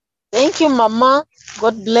Thank you, Mama.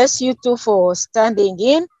 God bless you too for standing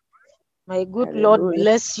in. My good Hallelujah. Lord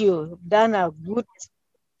bless you. You've done a good.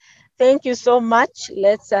 Thank you so much.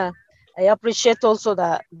 I appreciate also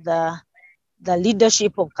the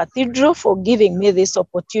leadership of Cathedral for giving me this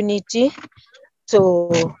opportunity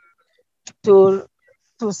to to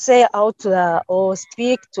say out or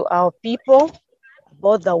speak to our people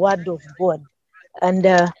about the word of God. And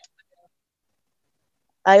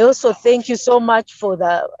I also thank you so much for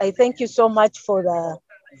the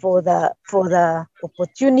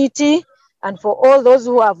opportunity, and for all those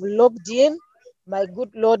who have logged in. My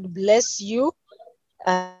good Lord bless you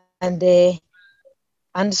and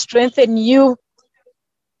strengthen you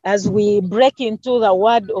as we break into the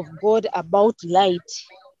word of God about light,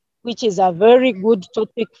 which is a very good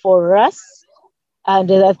topic for us, and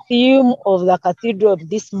the theme of the cathedral of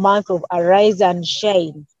this month of Arise and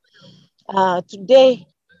Shine. Today,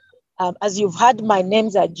 as you've heard, my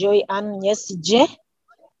name's Joy and Nyesigye.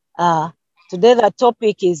 Today the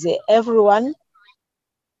topic is everyone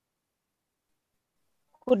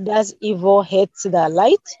who does evil hates the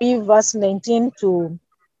light. Read verse 19 to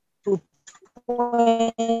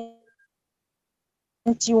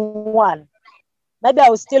 21. Maybe I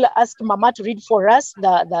will still ask Mama to read for us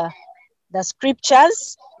the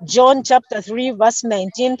scriptures. John chapter 3, verse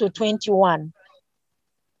 19 to 21.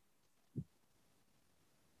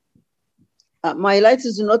 My light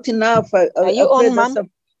is not enough. Are you on, Mom?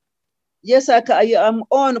 Yes, I'm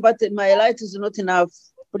on, but my light is not enough.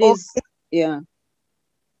 Please, okay. Yeah.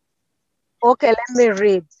 Okay, let me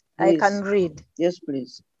read. Please. I can read. Yes,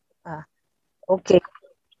 please. Okay.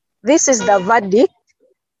 This is the verdict.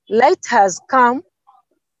 Light has come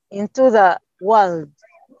into the world,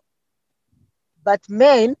 but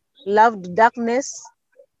men loved darkness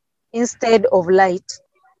instead of light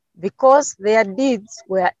because their deeds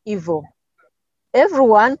were evil.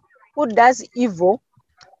 Everyone who does evil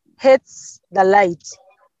hates the light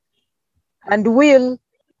and will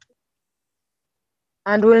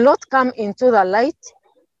not come into the light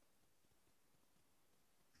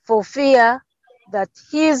for fear that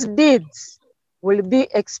his deeds will be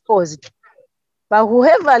exposed. But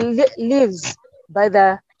whoever lives by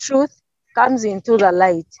the truth comes into the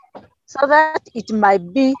light, so that it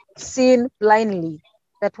might be seen plainly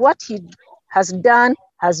that what he has done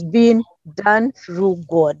has been done through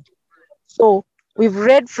God. So we've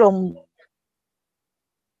read from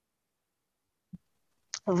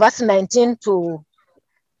verse 19 to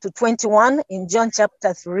 21 in John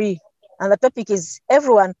chapter 3. And the topic is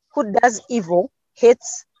everyone who does evil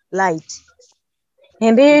hates light.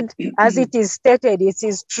 Indeed, as it is stated, it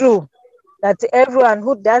is true that everyone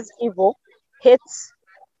who does evil hates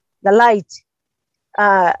the light.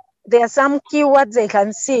 There are some keywords I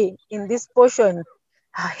can see in this portion: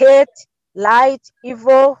 hate, light,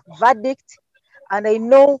 evil, verdict. And I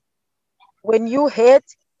know when you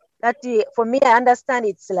hate, that for me, I understand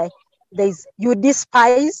it's like you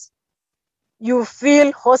despise, you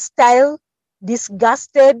feel hostile,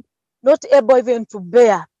 disgusted, not able even to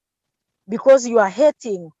bear, because you are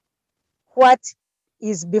hating what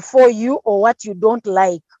is before you or what you don't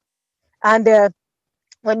like. And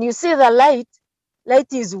when you see the light,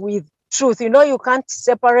 light is with truth. You know, you can't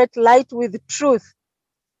separate light with truth.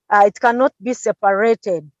 It cannot be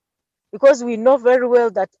separated, because we know very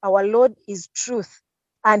well that our Lord is truth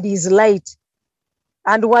and is light.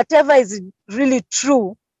 And whatever is really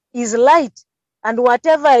true is light. And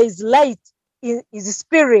whatever is light is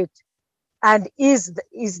spirit and is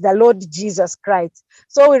the Lord Jesus Christ.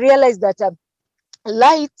 So we realize that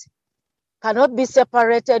light cannot be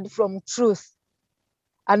separated from truth.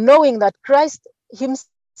 And knowing that Christ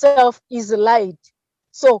himself is light.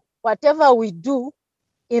 So whatever we do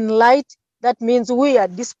in light, that means we are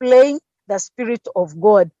displaying the Spirit of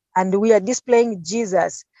God and we are displaying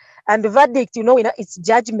Jesus. And the verdict, you know, it's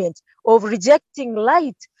judgment of rejecting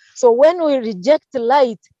light. So when we reject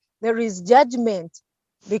light, there is judgment,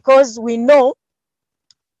 because we know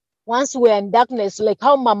once we're in darkness, like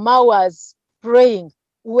how Mama was praying,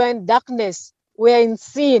 we're in darkness, we're in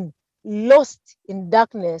sin, lost in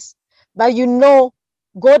darkness. But you know,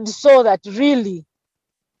 God saw that really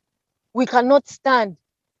we cannot stand.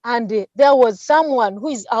 And there was someone who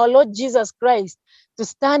is our Lord Jesus Christ to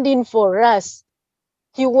stand in for us.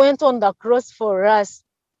 He went on the cross for us.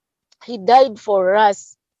 He died for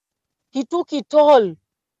us. He took it all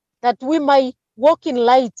that we might walk in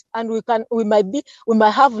light and we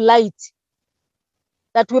might have light,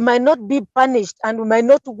 that we might not be punished and we might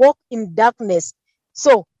not walk in darkness.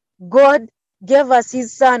 So God gave us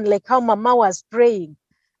his son, like how Mama was praying,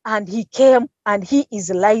 and he came and he is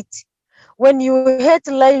light. When you hate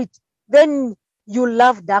light, then you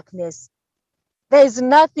love darkness. There's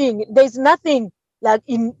nothing like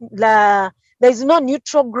there's no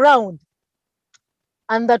neutral ground.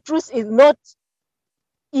 And the truth is not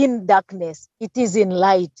in darkness, it is in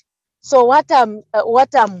light. So what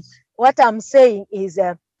I'm saying is,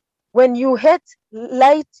 when you hate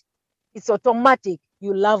light, it's automatic.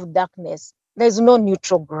 You love darkness. There's no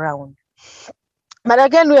neutral ground. But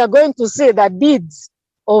again, we are going to see the deeds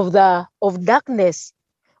of darkness.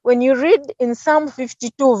 When you read in Psalm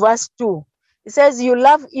 52, verse 2, it says, "You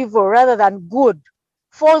love evil rather than good,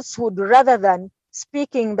 falsehood rather than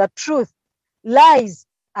speaking the truth. Lies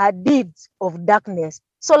are deeds of darkness."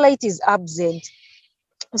 So light is absent.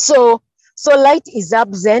 So, so light is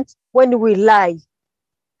absent when we lie.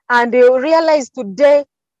 And you realize today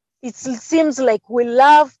it seems like we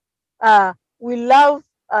love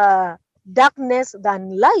darkness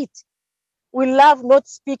than light. We love not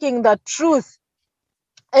speaking the truth.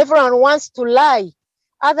 Everyone wants to lie.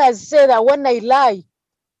 Others say that when I lie,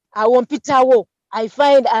 I won't pitawo.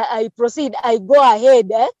 I proceed, I go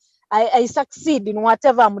ahead, I succeed in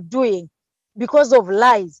whatever I'm doing because of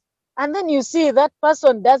lies. And then you see that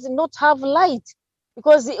person does not have light,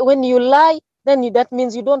 because when you lie, then that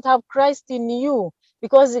means you don't have Christ in you,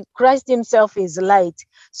 because Christ himself is light.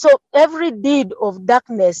 So every deed of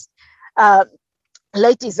darkness, uh,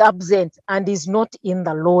 light is absent and is not in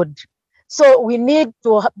the Lord. So we need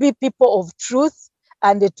to be people of truth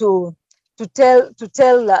and to tell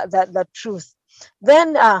the truth.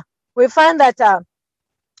 Then we find that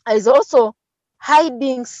is also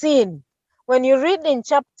hiding sin. When you read in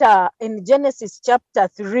Genesis chapter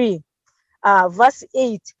 3, verse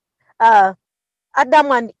 8, uh,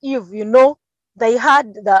 Adam and Eve, they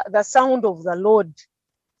heard the sound of the Lord,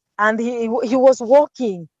 and he was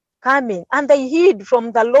walking, coming, and they hid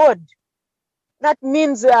from the Lord. That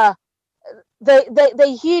means they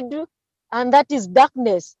hid, and that is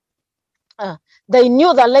darkness. Uh, they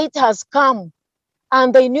knew the light has come,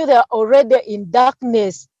 and they knew they're already in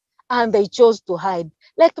darkness, and they chose to hide.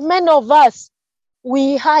 Like many of us,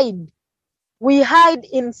 we hide. We hide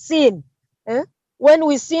in sin. Eh? When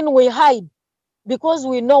we sin, we hide because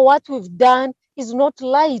we know what we've done is not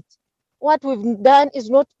light. What we've done is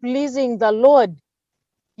not pleasing the Lord,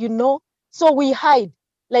 you know. So we hide,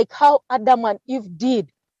 like how Adam and Eve did.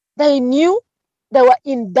 They knew they were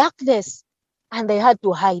in darkness and they had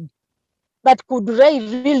to hide. But could they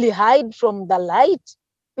really hide from the light?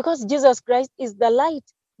 Because Jesus Christ is the light.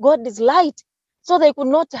 God is light. So they could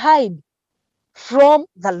not hide from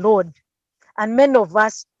the Lord. And many of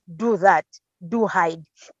us do that, do hide.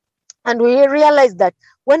 And we realize that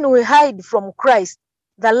when we hide from Christ,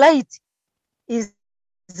 the light is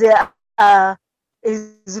an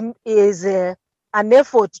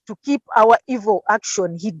effort to keep our evil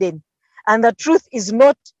action hidden. And the truth is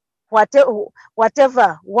not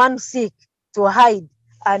whatever one seek to hide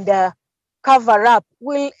and cover up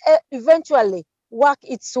will eventually work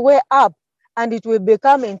its way up, and it will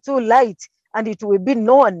become into light, and it will be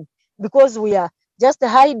known, because we are just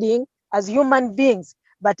hiding as human beings.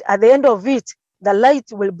 But at the end of it, the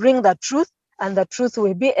light will bring the truth, and the truth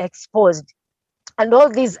will be exposed. And all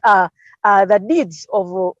these are the deeds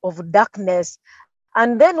of darkness.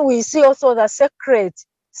 And then we see also the sacred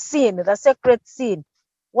sin,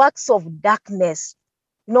 works of darkness.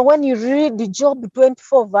 When you read the Job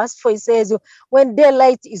 24 verse 4, it says, when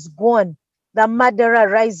daylight is gone, the murderer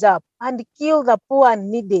rise up and kill the poor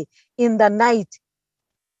and needy in the night.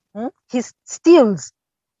 He steals,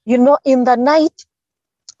 in the night.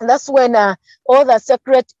 That's when all the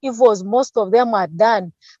secret evils, most of them are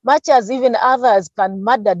done, much as even others can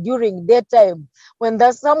murder during daytime. When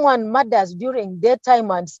there's someone murders during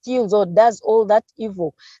daytime and steals or does all that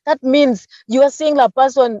evil, that means you are seeing a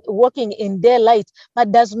person walking in daylight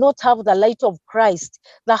but does not have the light of Christ.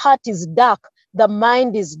 The heart is dark, the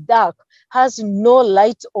mind is dark, has no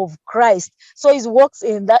light of Christ. So he walks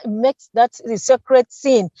in that, makes that the sacred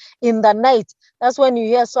sin in the night. That's when you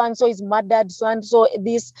hear so and so is murdered, so and so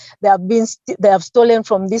this, they have stolen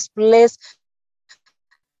from this place.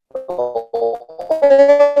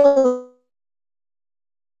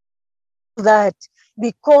 That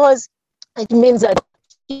because it means that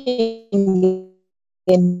in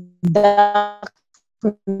darkness,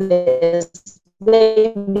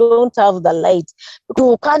 they don't have the light.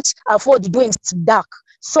 You can't afford doing it dark.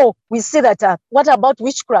 So we see that what about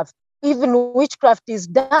witchcraft? Even witchcraft is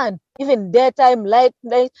done, even daytime, light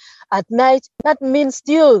at night. That means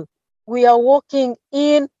still we are walking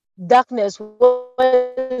in darkness while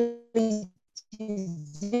it is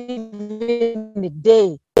even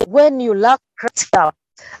day, when you lack Christ.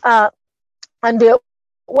 And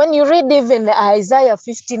when you read even Isaiah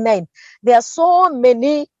 59, there are so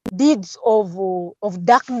many deeds of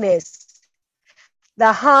darkness.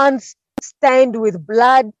 The hands stained with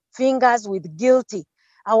blood, fingers with guilty.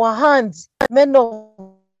 Our hands, many of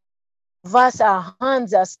us, our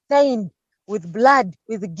hands are stained with blood,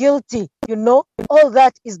 with guilty, all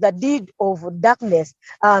that is the deed of darkness.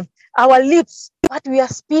 Our lips, what we are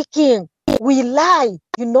speaking, we lie.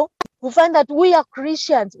 We find that we are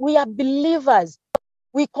Christians, we are believers.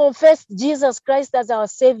 We confess Jesus Christ as our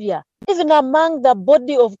Savior. Even among the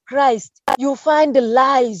body of Christ, you find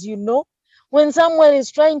lies. When someone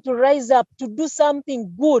is trying to rise up to do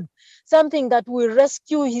something good, something that will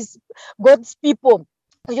rescue God's people,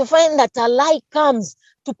 you find that a lie comes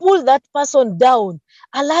to pull that person down.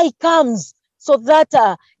 A lie comes so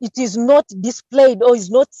that it is not displayed or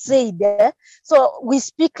is not said. So we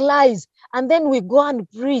speak lies, and then we go and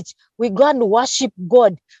preach. We go and worship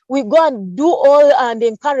God. We go and do all and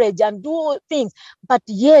encourage and do things, but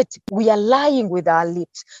yet we are lying with our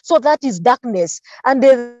lips. So that is darkness, and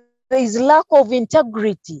there is lack of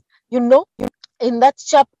integrity. In that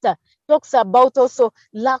chapter, talks about also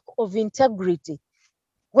lack of integrity.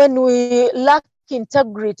 When we lack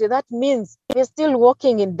integrity, that means we're still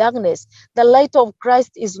walking in darkness. The light of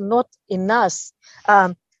Christ is not in us.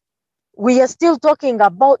 Um, we are still talking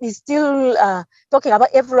about, talking about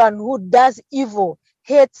everyone who does evil,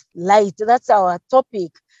 hates light. That's our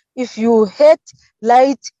topic. If you hate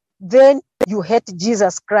light, then you hate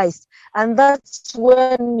Jesus Christ. And that's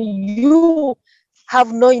when you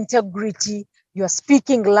have no integrity. You are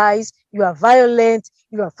speaking lies, you are violent,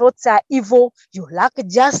 your thoughts are evil, you lack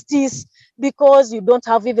justice because you don't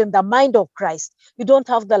have even the mind of Christ. You don't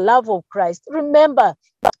have the love of Christ. Remember,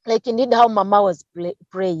 like indeed how Mama was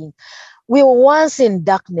praying, we were once in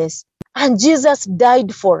darkness, and Jesus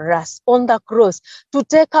died for us on the cross to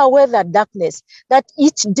take away the darkness, that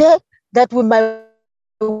each day that we might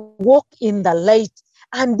walk in the light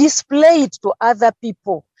and display it to other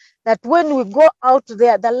people. That when we go out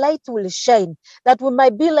there, the light will shine, that we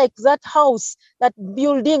might be like that house, that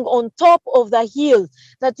building on top of the hill,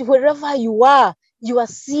 that wherever you are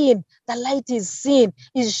seen, the light is seen,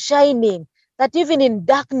 is shining, that even in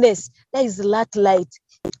darkness, there is that light.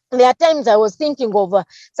 There are times I was thinking of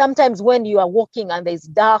sometimes when you are walking and there's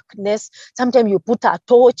darkness, sometimes you put a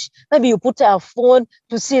torch, maybe you put a phone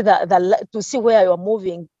to see to see where you're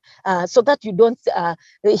moving, so that you don't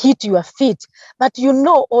hit your feet. But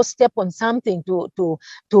or step on something to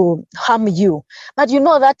harm you. But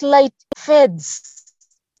that light fades.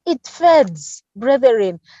 It fades,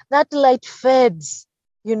 brethren. That light fades.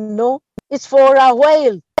 It's for a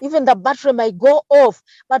while. Even the battery might go off,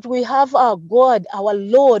 but we have our God, our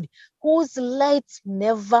Lord, whose light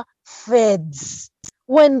never fades.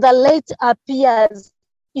 When the light appears,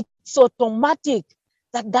 it's automatic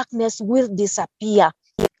that darkness will disappear.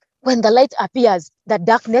 When the light appears, the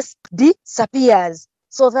darkness disappears.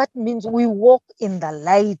 So that means we walk in the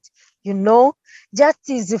light.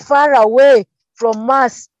 Justice is far away from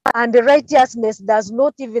us, and righteousness does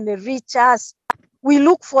not even reach us. We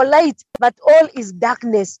look for light, but all is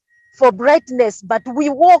darkness. For brightness, but we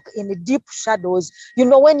walk in deep shadows.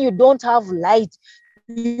 When you don't have light,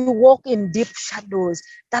 you walk in deep shadows.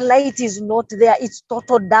 The light is not there, it's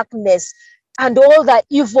total darkness. And all the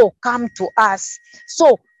evil come to us.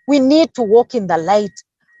 So we need to walk in the light.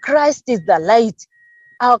 Christ is the light.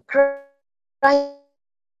 Our Christ is the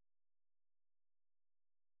light.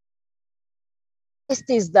 He brought light into our lives. So Christ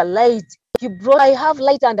is the light. He brought, I have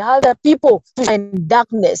light and other people in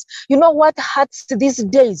darkness. You know what hurts these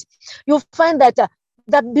days? You find that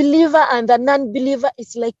the believer and the non-believer,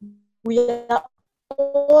 it's like we are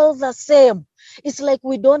all the same. It's like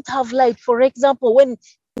we don't have light. For example, when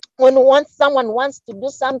someone wants to do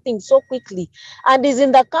something so quickly and is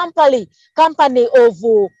in the company of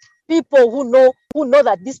people who know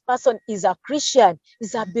that this person is a Christian,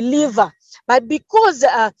 is a believer, but because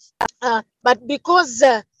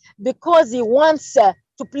he wants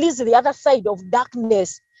to please the other side of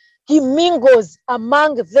darkness, he mingles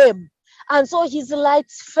among them, and so his light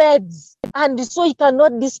fades, and so he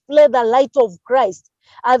cannot display the light of Christ.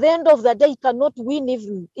 At the end of the day, he cannot win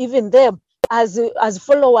even them as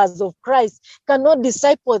followers of Christ, cannot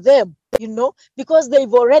disciple them, because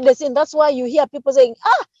they've already seen. That's why you hear people saying,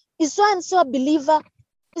 is so and so a believer?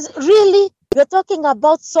 Is really, you're talking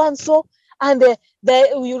about so and so, and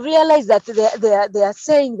you realize that they are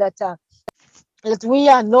saying that we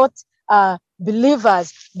are not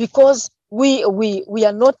believers, because we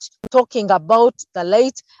are not talking about the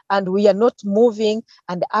light, and we are not moving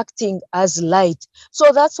and acting as light. So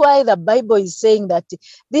that's why the Bible is saying that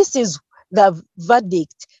this is the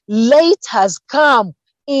verdict. Light has come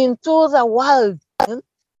into the world,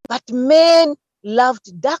 but men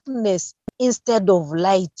loved darkness instead of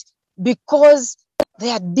light because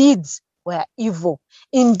their deeds were evil.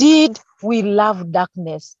 Indeed, we love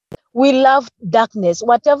darkness. We love darkness.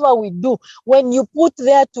 Whatever we do, when you put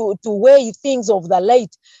there to weigh things of the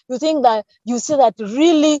light, you think that you see that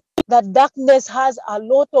really that darkness has a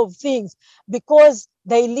lot of things because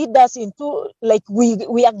they lead us into, like,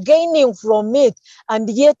 we are gaining from it, and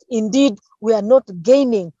yet indeed we are not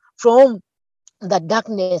gaining from the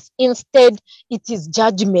darkness. Instead, it is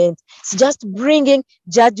judgment. It's just bringing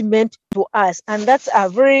judgment to us. And that's a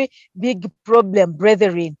very big problem,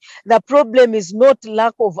 brethren. The problem is not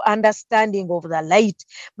lack of understanding of the light,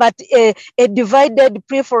 but a divided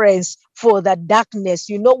preference for the darkness.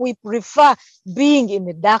 You know, we prefer being in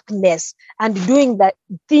the darkness and doing the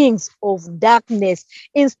things of darkness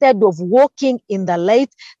instead of walking in the light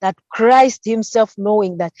that Christ himself,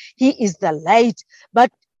 knowing that he is the light.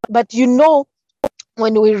 But you know,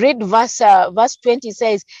 when we read verse 20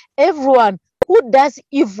 says, everyone who does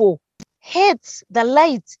evil hates the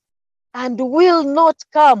light and will not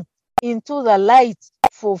come into the light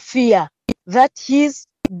for fear that his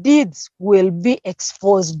deeds will be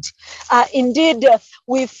exposed. Indeed,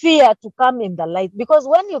 we fear to come in the light, because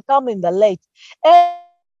when you come in the light,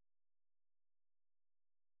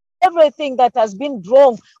 everything that has been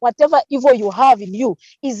wrong, whatever evil you have in you,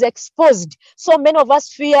 is exposed. So many of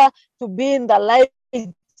us fear to be in the light.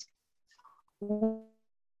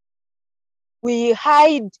 We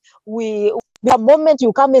hide, the moment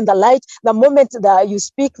you come in the light, the moment that you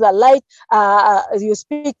speak the light, you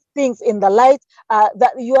speak things in the light,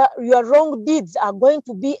 that your wrong deeds are going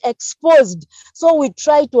to be exposed. So we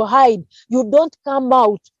try to hide. You don't come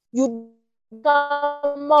out. You don't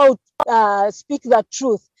come out, speak the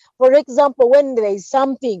truth. For example, when there is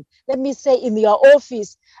something, let me say in your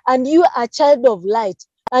office, and you are a child of light,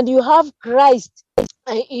 and you have Christ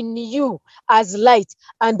in you as light,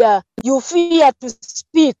 and you fear to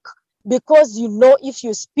speak, because you know if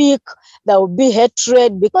you speak, there will be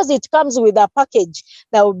hatred, because it comes with a package.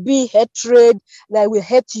 There will be hatred, they will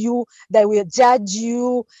hate you, they will judge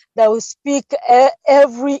you, they will speak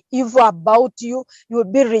every evil about you, you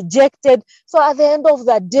will be rejected. So at the end of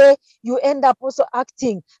the day, you end up also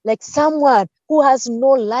acting like someone who has no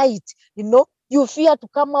light. You know, you fear to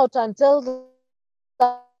come out and tell the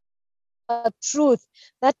truth.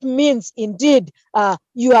 That means indeed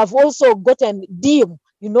you have also gotten dim.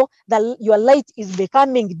 You know, your light is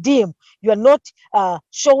becoming dim. You are not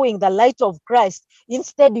showing the light of Christ.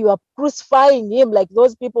 Instead, you are crucifying him, like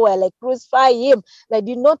those people were like crucifying him. They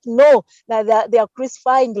did not know that they are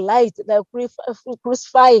crucifying light. They are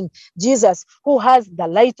crucifying Jesus, who has the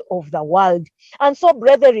light of the world. And so,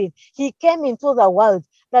 brethren, he came into the world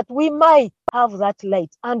that we might have that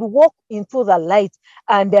light and walk into the light,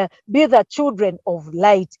 and be the children of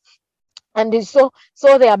light. And so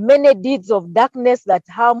there are many deeds of darkness that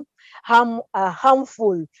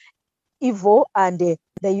harmful, evil, and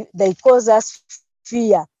they cause us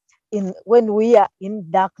fear when we are in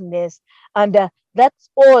darkness. And that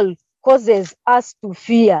all causes us to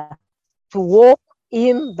fear to walk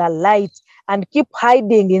in the light and keep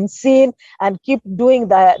hiding in sin, and keep doing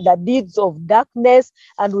the deeds of darkness,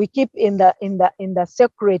 and we keep in the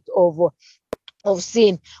secret of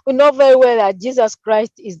sin. We know very well that Jesus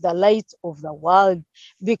Christ is the light of the world,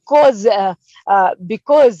 because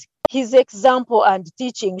his example and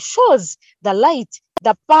teaching shows the light,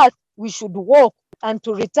 the path we should walk, and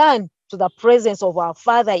to return to the presence of our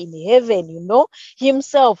Father in heaven. You know,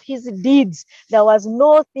 himself, his deeds, there was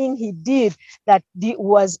nothing he did that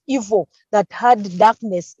was evil, that had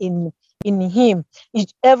darkness in him.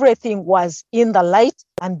 Everything was in the light,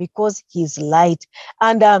 and because he's light.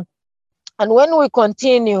 And when we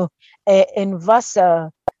continue in verse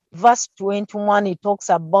 21, it talks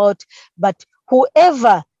about, but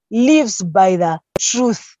whoever lives by the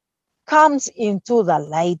truth comes into the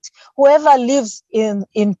light. Whoever lives in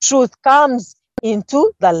truth comes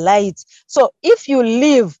into the light. So if you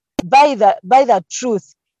live by the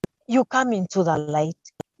truth, you come into the light.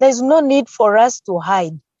 There's no need for us to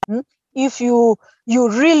hide. If you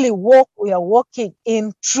really walk, we are walking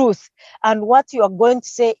in truth, and what you are going to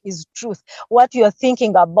say is truth. What you are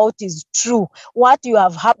thinking about is true. What you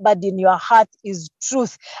have harbored in your heart is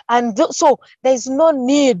truth. And so there's no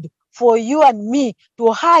need for you and me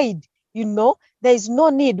to hide. You know, there's no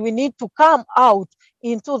need. We need to come out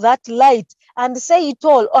into that light and say it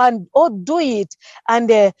all, and or do it.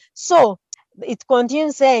 And so it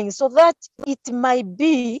continues saying, so that it might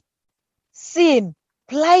be seen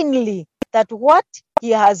plainly that what he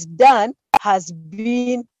has done has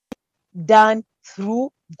been done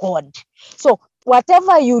through God. So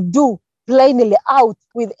whatever you do plainly out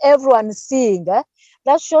with everyone seeing, that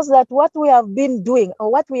shows that what we have been doing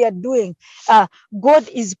or what we are doing, God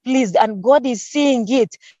is pleased and God is seeing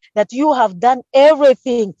it, that you have done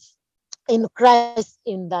everything in Christ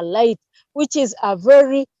in the light, which is a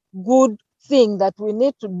very good thing, that we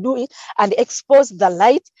need to do it and expose the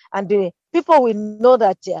light, and the people will know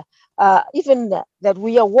that even that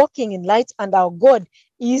we are walking in light, and our God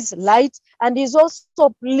is light, and is also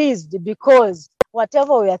pleased because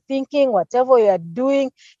whatever we are thinking, whatever we are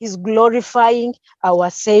doing is glorifying our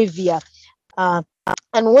Savior. Uh,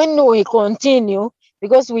 and when we continue,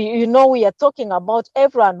 because we are talking about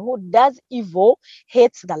everyone who does evil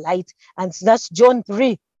hates the light, and that's John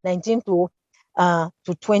 3:19 to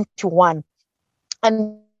 21.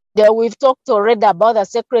 And we've talked already about the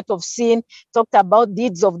secret of sin, talked about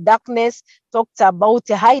deeds of darkness, talked about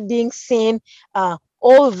hiding sin,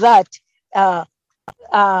 all that. Uh,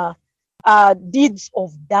 uh, Deeds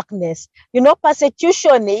of darkness.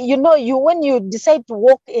 Persecution, when you decide to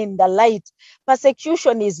walk in the light,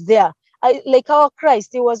 persecution is there. Like our Christ,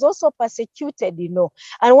 he was also persecuted.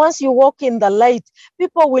 And once you walk in the light,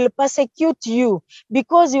 people will persecute you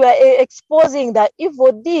because you are exposing the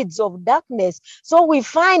evil deeds of darkness. So we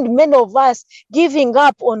find many of us giving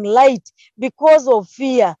up on light because of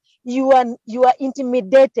fear. You are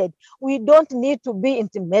intimidated. We don't need to be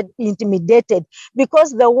intimidated,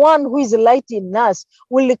 because the one who is light in us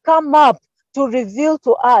will come up to reveal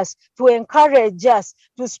to us, to encourage us,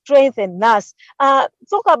 to strengthen us.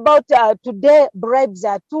 Talk about today, bribes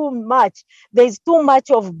are too much. There is too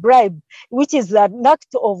much of bribe, which is the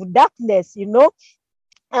act of darkness.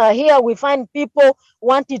 Here we find people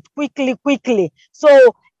want it quickly, quickly.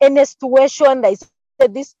 So any situation, I said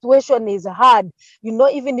this situation is hard.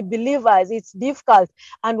 Even the believers, it's difficult.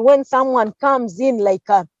 And when someone comes in like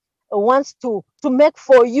wants to make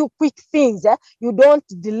for you quick things, you don't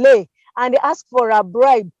delay and ask for a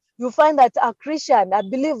bribe. You find that a Christian, a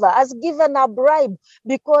believer, has given a bribe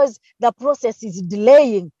because the process is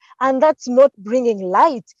delaying, and that's not bringing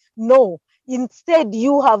light. No, instead,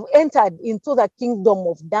 you have entered into the kingdom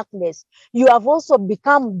of darkness. You have also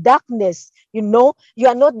become darkness. You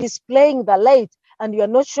are not displaying the light, and you are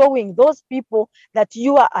not showing those people that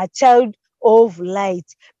you are a child of light.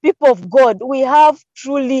 People of God, we have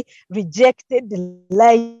truly rejected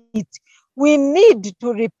light. We need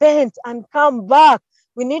to repent and come back.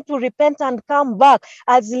 We need to repent and come back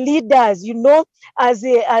as leaders, as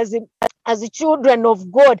the children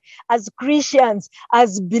of God, as Christians,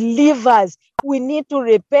 as believers. We need to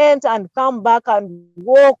repent and come back and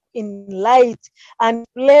walk in light and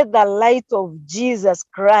display the light of Jesus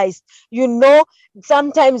Christ.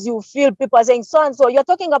 Sometimes you feel people are saying, so and so, you're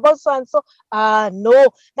talking about so and so. No,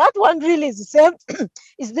 that one really is the same.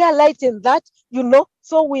 Is there light in that?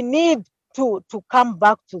 So we need to come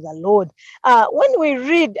back to the Lord. When we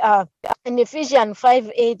read in Ephesians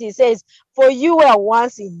 5:8, it says, for you were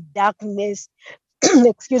once in darkness.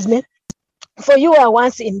 Excuse me. For you were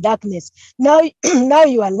once in darkness. Now, now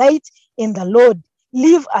you are light in the Lord.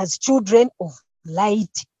 Live as children of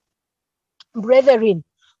light. Brethren,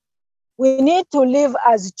 we need to live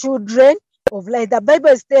as children of light. The Bible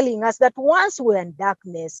is telling us that once we're in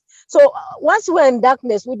darkness, once we're in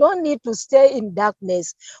darkness, we don't need to stay in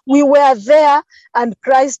darkness. We were there, and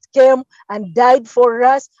Christ came and died for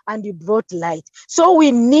us, and he brought light. So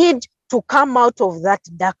we need to come out of that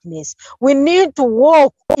darkness. We need to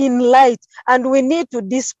walk in light, and we need to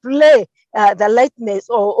display the lightness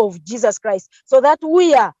of Jesus Christ, so that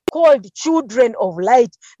we are called children of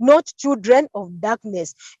light, not children of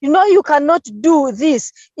darkness. You cannot do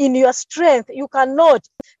this in your strength. You can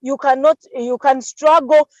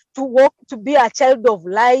struggle to walk, to be a child of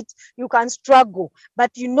light. You can struggle,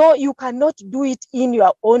 but you cannot do it in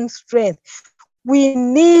your own strength. We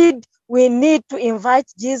need to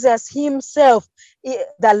invite Jesus himself,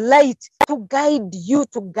 the light, to guide you,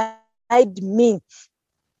 to guide me,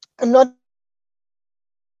 in order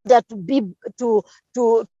to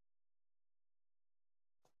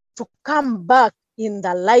come back in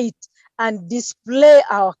the light and display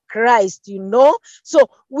our Christ. So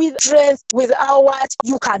with strength, with our words,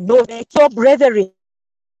 you cannot make it. So brethren,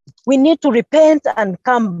 we need to repent and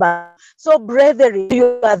come back. So brethren,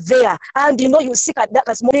 you are there, and you seek a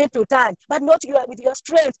darkness moment to turn, but not you are with your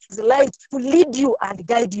strength, the light to lead you and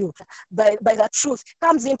guide you by the truth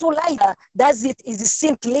comes into light. Does it is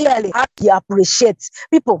seen clearly. He appreciates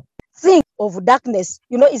people. Think of darkness,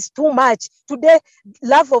 is too much today.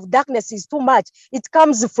 Love of darkness is too much. It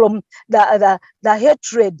comes from the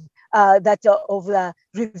hatred, that of the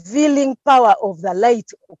revealing power of the light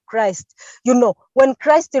of Christ. When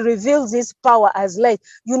Christ reveals his power as light,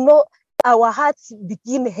 our hearts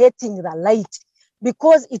begin hating the light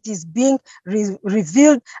because it is being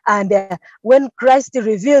revealed. And when Christ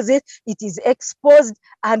reveals it, it is exposed,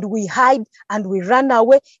 and we hide and we run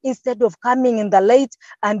away instead of coming in the light,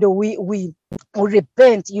 and we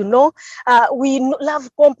repent. We love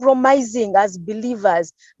compromising as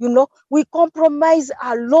believers. We compromise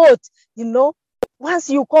a lot.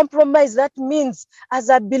 Once you compromise, that means as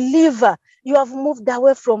a believer, you have moved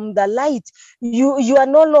away from the light. You are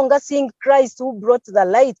no longer seeing Christ who brought the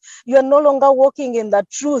light. You are no longer walking in the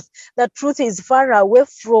truth. The truth is far away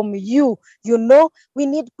from you. We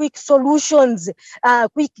need quick solutions,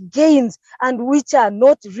 quick gains, and which are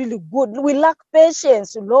not really good. We lack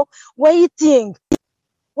patience, waiting.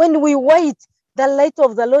 When we wait, the light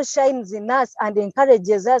of the Lord shines in us and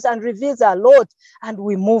encourages us and reveals a lot, and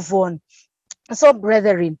we move on. So,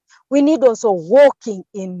 brethren, we need also walking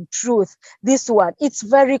in truth. This one, it's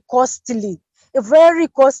very costly, very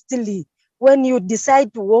costly. When you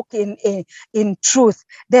decide to walk in truth,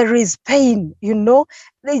 there is pain,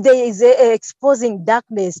 there is exposing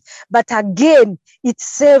darkness. But again, it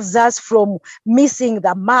saves us from missing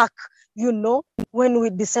the mark, when we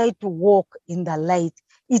decide to walk in the light.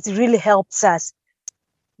 It really helps us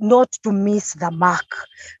not to miss the mark,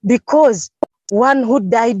 because one who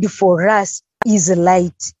died for us is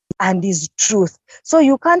light and is truth. So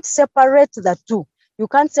you can't separate the two. You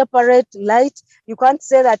can't separate light. You can't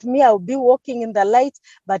say that I'll be walking in the light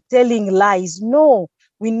but telling lies. No,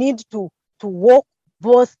 we need to walk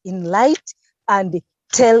both in light and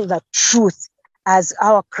tell the truth as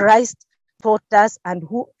our Christ taught us, and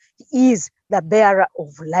who is the bearer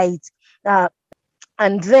of light.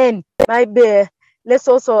 And then maybe let's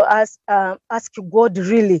also ask God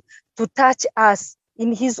really to touch us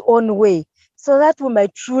in his own way, so that we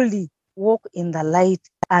might truly walk in the light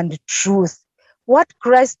and truth. What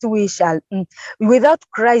Christ we shall, without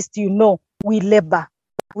Christ, we labor.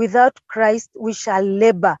 Without Christ, we shall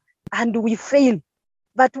labor and we fail.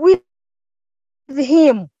 But with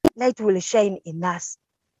him, light will shine in us.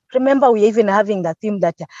 Remember, we're even having the theme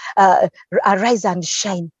that arise and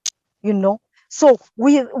shine, So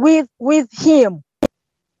with him,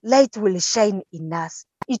 light will shine in us.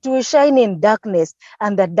 It will shine in darkness,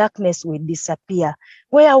 and the darkness will disappear.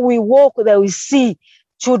 Where we walk, there we see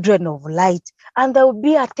children of light, and there will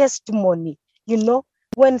be a testimony.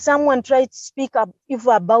 When someone tries to speak up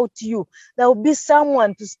even about you, there will be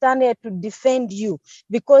someone to stand here to defend you,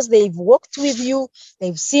 because they've walked with you,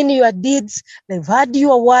 they've seen your deeds, they've heard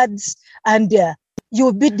your words, and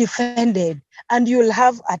you'll be defended, and you'll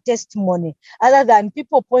have a testimony, other than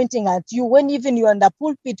people pointing at you when even you're on the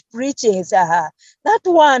pulpit preaching. That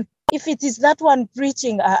one, if it is that one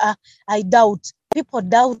preaching, I doubt. People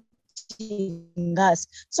doubting us.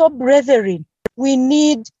 So, brethren, we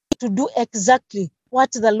need to do exactly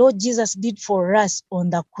what the Lord Jesus did for us on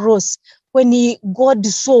the cross, when God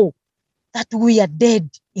saw that we are dead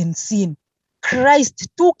in sin. Christ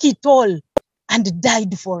took it all and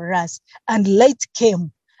died for us, and light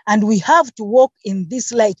came. And we have to walk in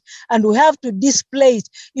this light, and we have to display it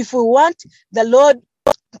if we want the Lord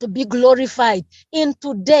to be glorified. In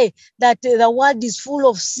today, that the world is full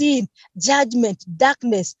of sin, judgment,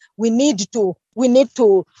 darkness, we need to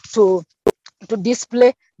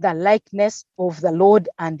display the likeness of the Lord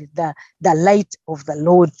and the light of the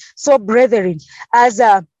Lord. So, brethren, as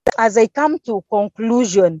I come to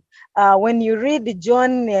conclusion, when you read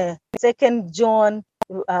John, 2 John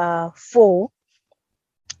 4,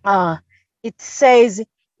 it says,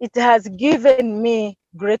 "It has given me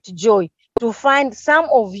great joy to find some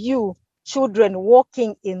of you children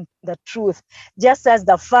walking in the truth, just as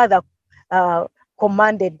the Father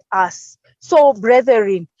commanded us." So,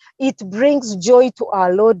 brethren, it brings joy to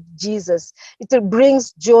our Lord Jesus. It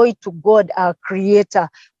brings joy to God, our Creator,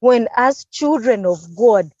 when as children of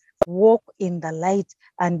God walk in the light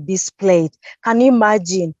and display it. Can you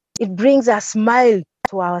imagine? It brings a smile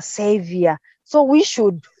to our Savior. So we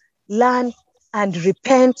should learn and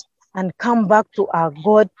repent and come back to our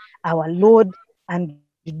God, our Lord, and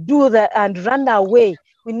do that and run away.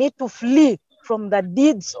 We need to flee from the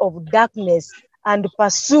deeds of darkness and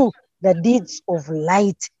pursue the deeds of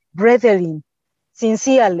light. Brethren,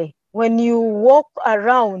 sincerely, when you walk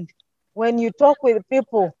around, when you talk with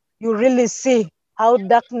people, you really see how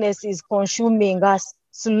darkness is consuming us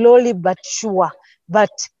slowly but sure.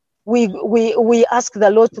 But we ask the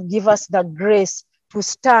Lord to give us the grace to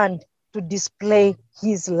stand, to display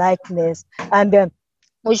his likeness. And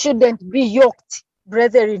we shouldn't be yoked,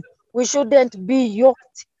 brethren. We shouldn't be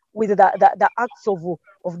yoked with the acts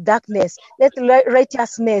of darkness. Let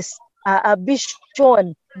righteousness be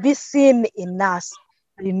shown, be seen in us.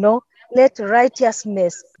 let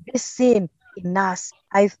righteousness be seen in us.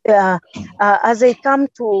 As I come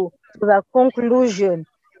to the conclusion,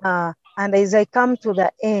 and as I come to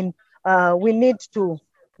the end,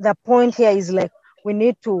 the point here is like, we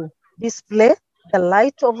need to display the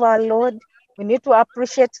light of our Lord. We need to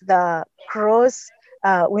appreciate the cross.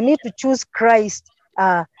 We need to choose Christ,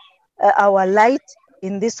 our light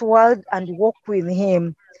in this world, and walk with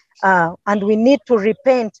him. And we need to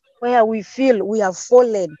repent where we feel we have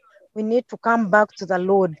fallen. We need to come back to the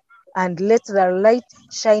Lord and let the light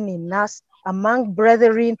shine in us among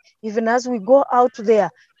brethren, even as we go out there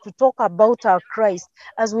to talk about our Christ,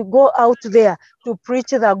 as we go out there to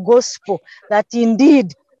preach the gospel, that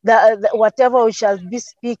indeed whatever we shall be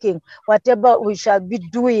speaking, whatever we shall be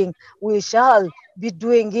doing, we shall be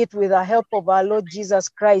doing it with the help of our Lord Jesus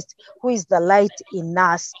Christ, who is the light in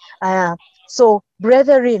us. So,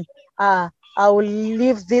 brethren, I will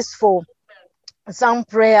leave this for some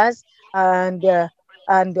prayers, and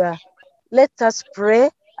let us pray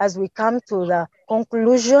as we come to the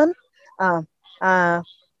conclusion.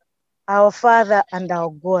 Our Father and our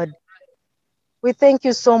God, we thank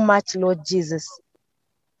you so much, Lord Jesus.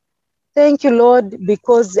 Thank you, Lord,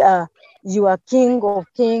 because you are King of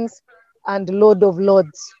kings and Lord of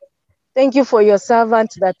lords. Thank you for your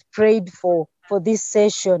servant that prayed for this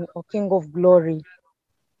session, O King of glory.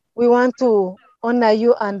 We want to honor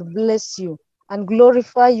you and bless you and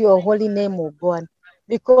glorify your holy name, O God,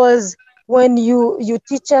 because when you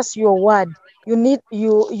teach us your word,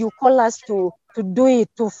 you call us to do it,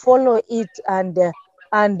 to follow it,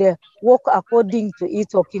 and walk according to it,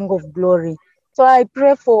 O King of glory. So I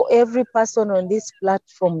pray for every person on this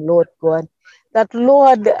platform, Lord God, that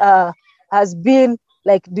Lord has been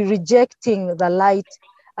like rejecting the light,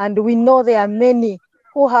 and we know there are many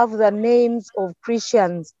who have the names of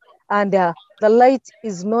Christians, and the light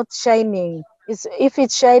is not shining. If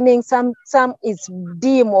it's shining, some it's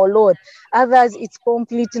dim, oh Lord. Others, it's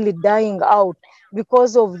completely dying out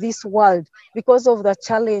because of this world, because of the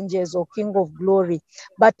challenges, O King of glory.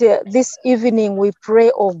 But this evening we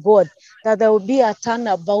pray, oh God, that there will be a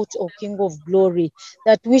turnabout, O King of glory,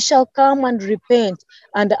 that we shall come and repent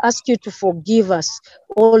and ask you to forgive us,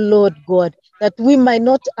 O Lord God, that we might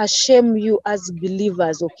not shame you as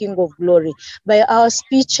believers, O King of glory, by our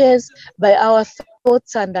speeches, by our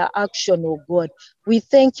thoughts and our action, O God. We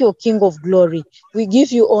thank you, O King of glory. We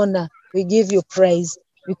give you honor. We give you praise,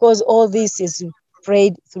 because all this is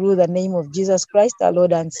prayed through the name of Jesus Christ, our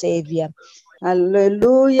Lord and Savior.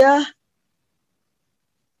 Hallelujah.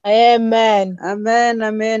 Amen. Amen.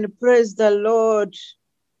 Amen. Praise the Lord.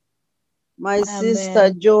 My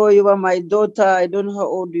sister Joy, you are my daughter. I don't know how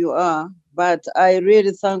old you are, but I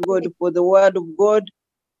really thank God for the word of God.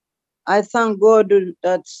 I thank God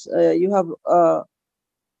that you have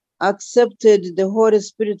accepted the Holy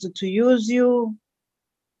Spirit to use you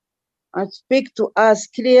and speak to us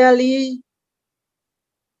clearly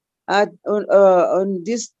on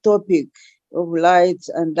this topic of light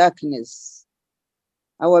and darkness,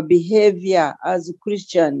 our behavior as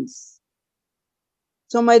Christians.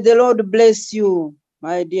 So may the Lord bless you,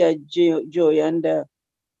 my dear Joy, and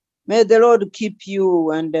may the Lord keep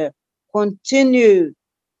you and continue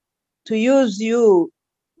to use you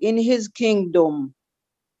in his kingdom.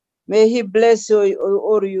 May he bless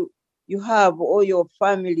all you have, all your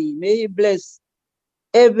family. May he bless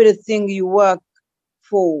everything you work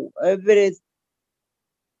for,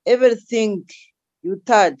 everything you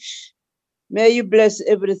touch. May you bless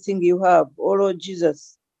everything you have, oh Lord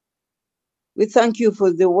Jesus. We thank you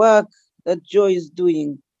for the work that Joy is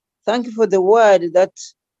doing. Thank you for the word that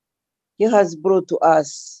he has brought to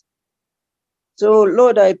us. So,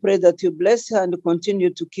 Lord, I pray that you bless her and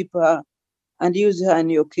continue to keep her and use her in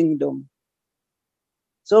your kingdom.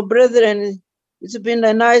 So, brethren, it's been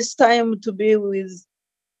a nice time to be with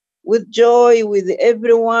Joy, with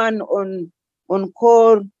everyone on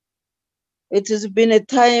call. It has been a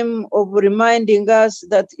time of reminding us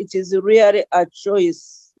that it is really a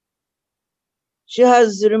choice. She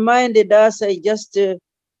has reminded us, I just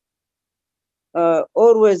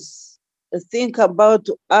always think about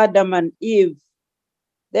Adam and Eve.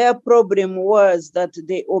 Their problem was that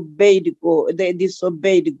they obeyed God, they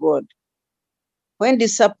disobeyed God. When they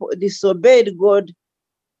disobeyed God,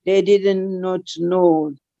 they did not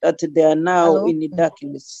know that they are now in the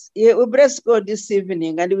darkness. Yeah, we bless God this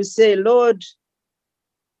evening and we say, Lord,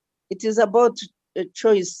 it is about a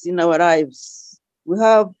choice in our lives. We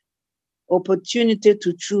have opportunity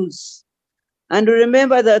to choose. And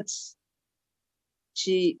remember that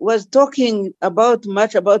she was talking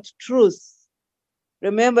much about truth.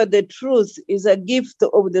 Remember, the truth is a gift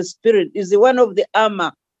of the Spirit, is one of the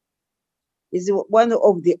armor is one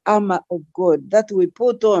of the armor of God that we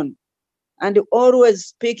put on, and always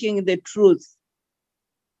speaking the truth.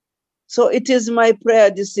 So it is my prayer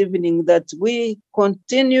this evening that we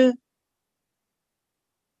continue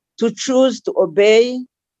to choose to obey,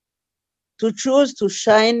 to choose to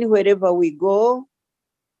shine wherever we go.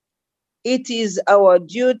 It is our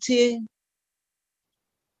duty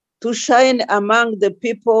to shine among the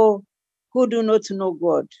people who do not know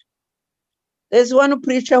God. There's one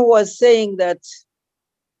preacher who was saying that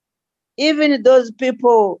even those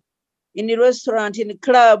people in the restaurant, in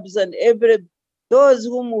clubs, and those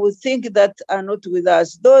whom we think that are not with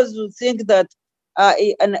us, those who think that are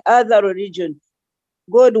in another religion,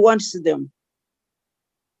 God wants them.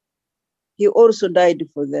 He also died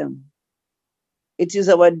for them. It is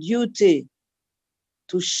our duty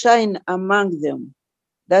to shine among them,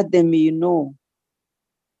 that they may know,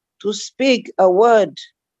 to speak a word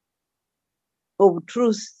of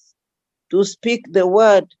truth, to speak the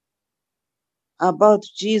word about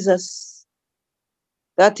Jesus,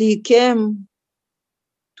 that he came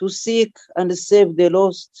to seek and save the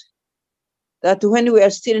lost, that when we are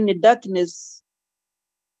still in the darkness,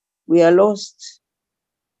 we are lost.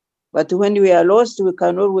 But when we are lost, we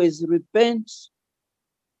can always repent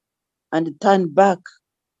and turn back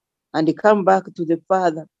and come back to the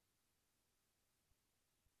Father.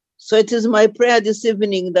 So it is my prayer this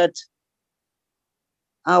evening that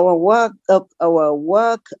our work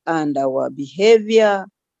and our behavior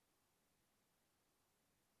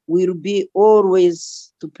will be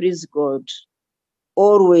always to please God,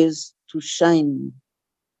 always to shine.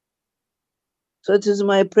 So it is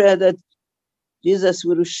my prayer that Jesus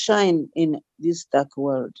will shine in this dark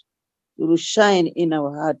world. He will shine in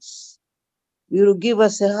our hearts. He will give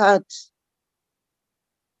us a heart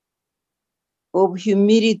of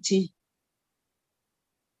humility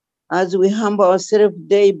as we humble ourselves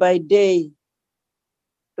day by day.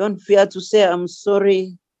 Don't fear to say, I'm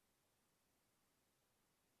sorry.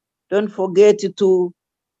 Don't forget to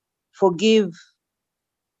forgive.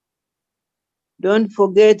 Don't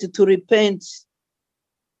forget to repent.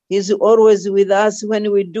 He's always with us when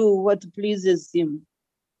we do what pleases him.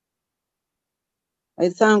 I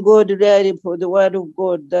thank God really for the word of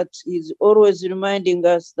God that is always reminding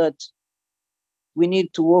us that we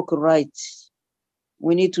need to walk right.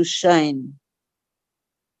 We need to shine.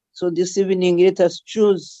 So this evening, let us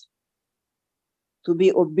choose to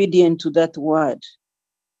be obedient to that word.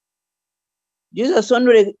 Jesus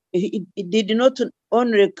he did not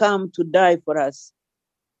only come to die for us,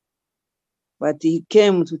 but he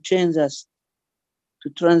came to change us, to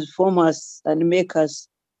transform us and make us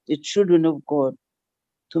the children of God,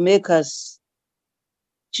 to make us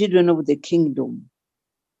children of the kingdom,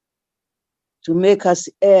 to make us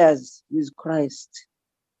heirs with Christ.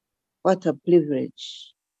 What a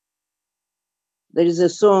privilege. There is a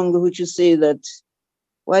song which you say that,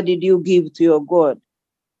 what did you give to your God?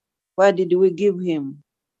 What did we give him?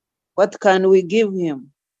 What can we give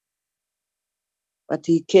him? But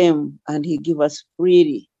he came and he gave us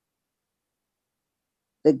freely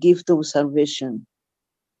the gift of salvation.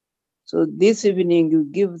 So this evening you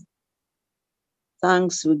give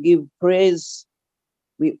thanks, we give praise,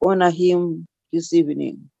 we honor him this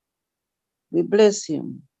evening. We bless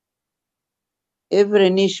him. Every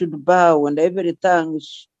knee should bow and every tongue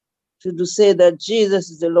should say that Jesus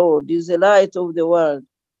is the Lord, is the light of the world.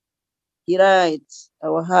 He lights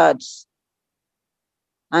our hearts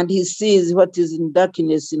and he sees what is in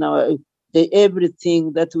darkness in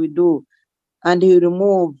everything that we do, and he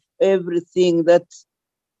remove everything that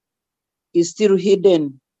is still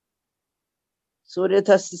hidden. So let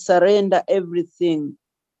us surrender everything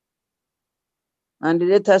and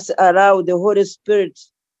let us allow the Holy Spirit,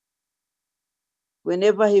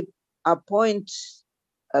 whenever he appoints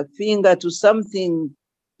a finger to something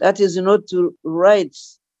that is not right,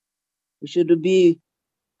 we should be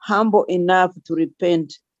humble enough to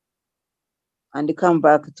repent and come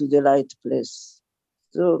back to the right place.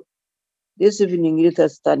 So this evening, let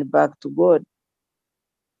us turn back to God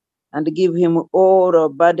and give him all our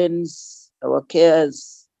burdens, our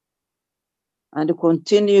cares, and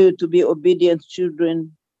continue to be obedient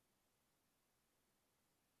children,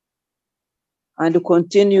 and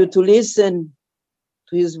continue to listen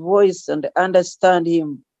to his voice and understand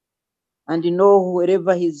him and know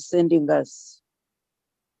wherever he's sending us.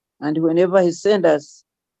 And whenever he sends us,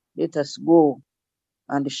 let us go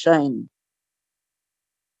and shine.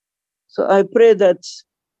 So I pray that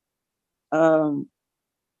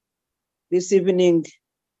this evening,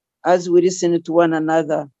 as we listen to one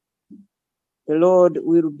another, the Lord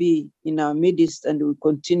will be in our midst and will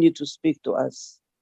continue to speak to us.